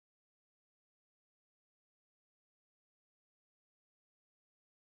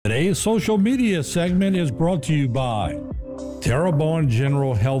Today's social media segment is brought to you by Terrebonne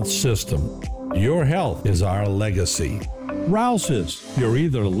General Health System. Your health is our legacy. Rouse's, you're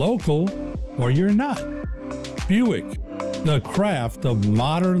either local or you're not. Buick, the craft of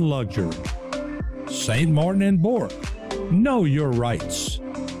modern luxury. St. Martin and Bork, know your rights.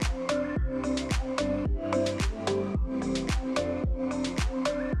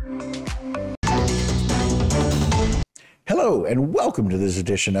 Hello and welcome to this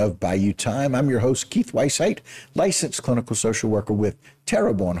edition of Bayou Time. I'm your host, Keith Weisheidt, licensed clinical social worker with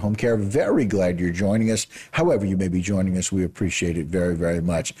Terrebonne Home Care. Very glad you're joining us. However you may be joining us, we appreciate it very, very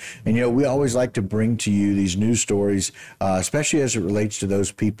much. And you know, we always like to bring to you these news stories, especially as it relates to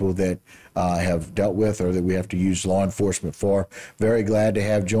those people that have dealt with or that we have to use law enforcement for. Very glad to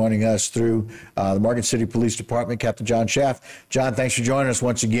have joining us through the Morgan City Police Department, Captain John Schaff. John, thanks for joining us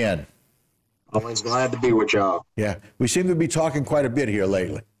once again. Always glad to be with y'all. Yeah, we seem to be talking quite a bit here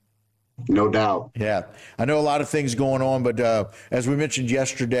lately. No doubt. Yeah, I know a lot of things going on, but as we mentioned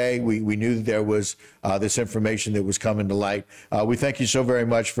yesterday, we knew that there was this information that was coming to light. We thank you so very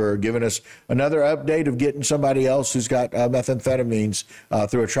much for giving us another update of getting somebody else who's got methamphetamines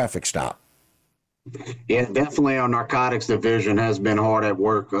through a traffic stop. Yeah, definitely our narcotics division has been hard at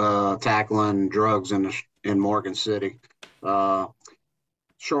work tackling drugs in Morgan City.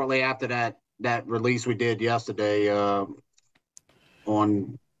 Shortly after that release we did yesterday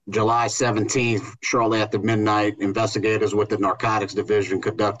on July 17th, shortly after midnight, investigators with the Narcotics Division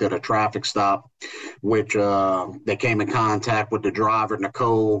conducted a traffic stop, which they came in contact with the driver,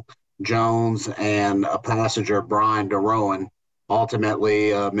 Nicole Jones, and a passenger, Brian DeRowan.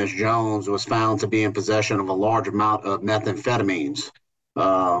 Ultimately, Ms. Jones was found to be in possession of a large amount of methamphetamines.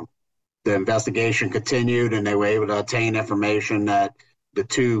 The investigation continued, and they were able to obtain information that the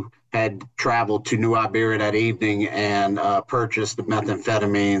two had traveled to New Iberia that evening and purchased the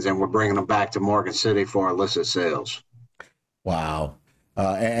methamphetamines, and we're bringing them back to Morgan City for illicit sales. Wow.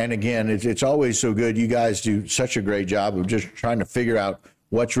 And again, it's always so good. You guys do such a great job of just trying to figure out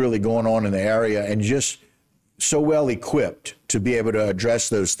what's really going on in the area and just so well equipped to be able to address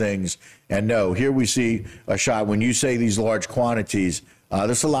those things. And no, here we see a shot. When you say these large quantities,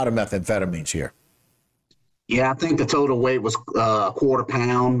 there's a lot of methamphetamines here. Yeah, I think the total weight was a quarter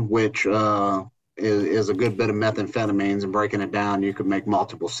pound, which is a good bit of methamphetamines. And breaking it down, you could make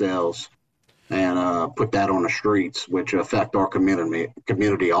multiple sales and put that on the streets, which affect our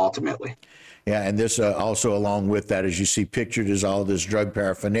community ultimately. Yeah, and this also along with that, as you see pictured, is all this drug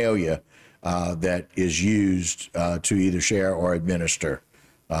paraphernalia that is used to either share or administer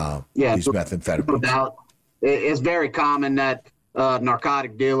these methamphetamines. No doubt. It's very common that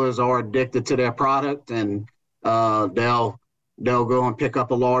narcotic dealers are addicted to their product, and they'll go and pick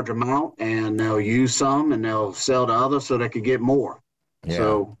up a large amount, and they'll use some, and they'll sell to others so they could get more. Yeah.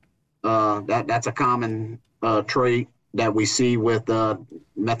 So that's a common trait that we see with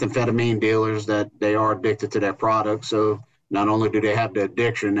methamphetamine dealers, that they are addicted to their product. So not only do they have the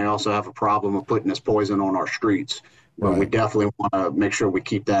addiction, they also have a problem of putting this poison on our streets. But right. We definitely want to make sure we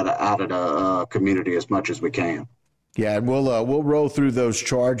keep that out of the community as much as we can. Yeah, and we'll roll through those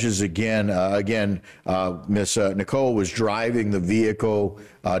charges again. Miss Nicole was driving the vehicle.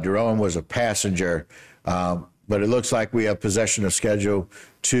 DeRowan was a passenger. But it looks like we have possession of Schedule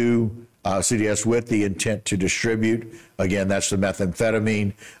 2 CDS with the intent to distribute. Again, that's the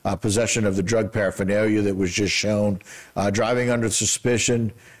methamphetamine. Possession of the drug paraphernalia that was just shown. Driving under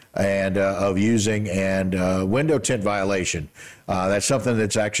suspicion and of using, and window tint violation. That's something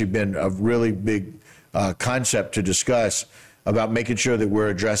that's actually been a really big concept to discuss about making sure that we're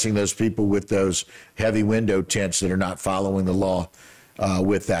addressing those people with those heavy window tints that are not following the law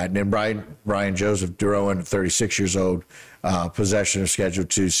with that. And then Brian Joseph DeRowan, 36 years old, possession of Schedule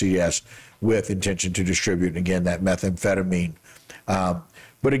 2 CS with intention to distribute, and again, that methamphetamine.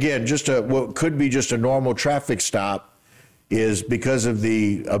 But again, just what could be just a normal traffic stop is because of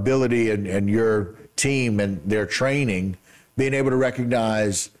the ability and your team and their training, being able to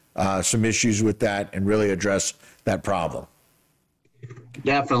recognize some issues with that and really address that problem.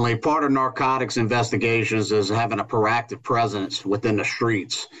 Definitely. Part of narcotics investigations is having a proactive presence within the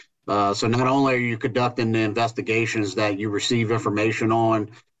streets. So not only are you conducting the investigations that you receive information on,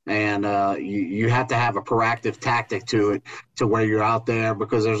 and you have to have a proactive tactic to it, to where you're out there,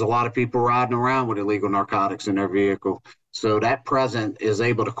 because there's a lot of people riding around with illegal narcotics in their vehicle. So that present is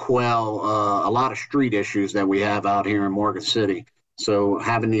able to quell a lot of street issues that we have out here in Morgan City. So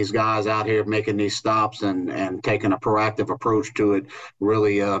having these guys out here making these stops and taking a proactive approach to it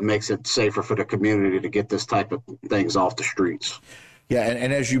really makes it safer for the community to get this type of things off the streets. Yeah,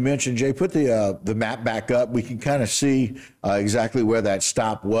 and as you mentioned, Jay, put the map back up. We can kind of see exactly where that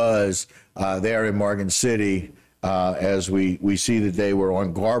stop was there in Morgan City, as we see that they were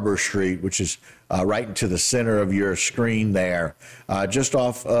on Garber Street, which is right into the center of your screen there, just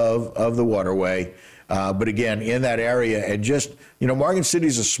off of the waterway. But again, in that area, and just, Morgan City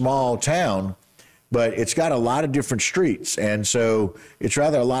is a small town, but it's got a lot of different streets. And so it's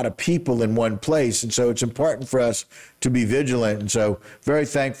rather a lot of people in one place. And so it's important for us to be vigilant. And so very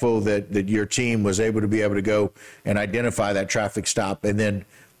thankful that your team was able to go and identify that traffic stop and then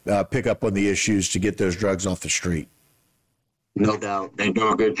pick up on the issues to get those drugs off the street. No doubt. They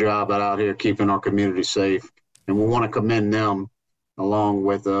do a good job out here keeping our community safe. And we want to commend them along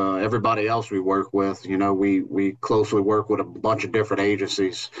with everybody else we work with. We closely work with a bunch of different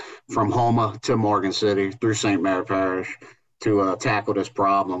agencies from Houma to Morgan City through St. Mary Parish to tackle this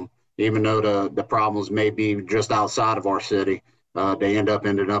problem. Even though the problems may be just outside of our city, they ended up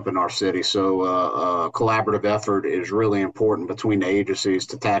in our city. So collaborative effort is really important between the agencies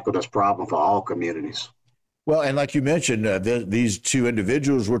to tackle this problem for all communities. Well, and like you mentioned, these two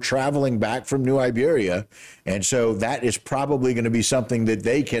individuals were traveling back from New Iberia, and so that is probably going to be something that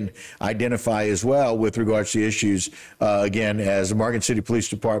they can identify as well with regards to issues. Again, as the Morgan City Police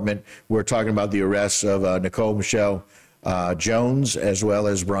Department, we're talking about the arrests of Nicole Michelle Jones, as well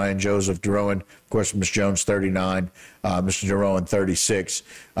as Brian Joseph Durowan. Of course, Ms. Jones, 39, Mr. Durowan, 36,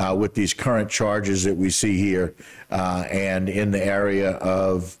 with these current charges that we see here, and in the area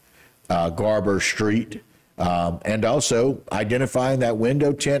of Garber Street. And also identifying that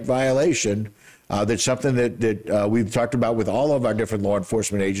window tint violation. That's something that we've talked about with all of our different law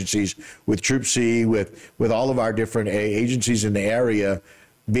enforcement agencies, with Troop C, with all of our different agencies in the area,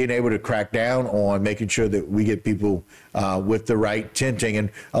 being able to crack down on making sure that we get people with the right tinting.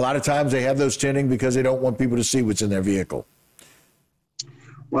 And a lot of times they have those tinting because they don't want people to see what's in their vehicle.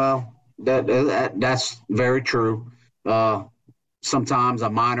 Well, that's very true. Sometimes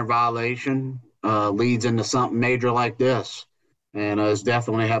a minor violation leads into something major like this. And it's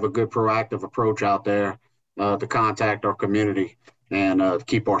definitely have a good proactive approach out there to contact our community and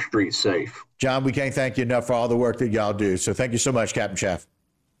keep our streets safe. John, we can't thank you enough for all the work that y'all do. So thank you so much, Captain Chaff.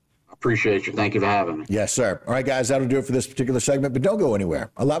 Appreciate you. Thank you for having me. Yes, sir. All right, guys, that'll do it for this particular segment, but don't go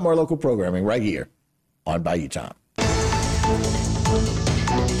anywhere. A lot more local programming right here on Bayou Time.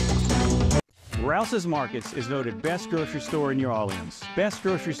 Rouse's Markets is voted best grocery store in New Orleans, best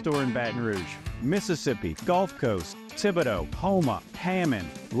grocery store in Baton Rouge, Mississippi, Gulf Coast, Thibodaux, Houma, Hammond,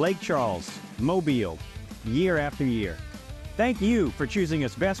 Lake Charles, Mobile, year after year. Thank you for choosing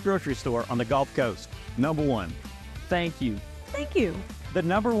us best grocery store on the Gulf Coast. Number one. Thank you. Thank you. The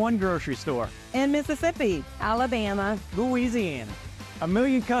number one grocery store In Mississippi, Alabama, Louisiana. 1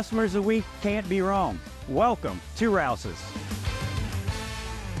 million customers a week can't be wrong. Welcome to Rouse's.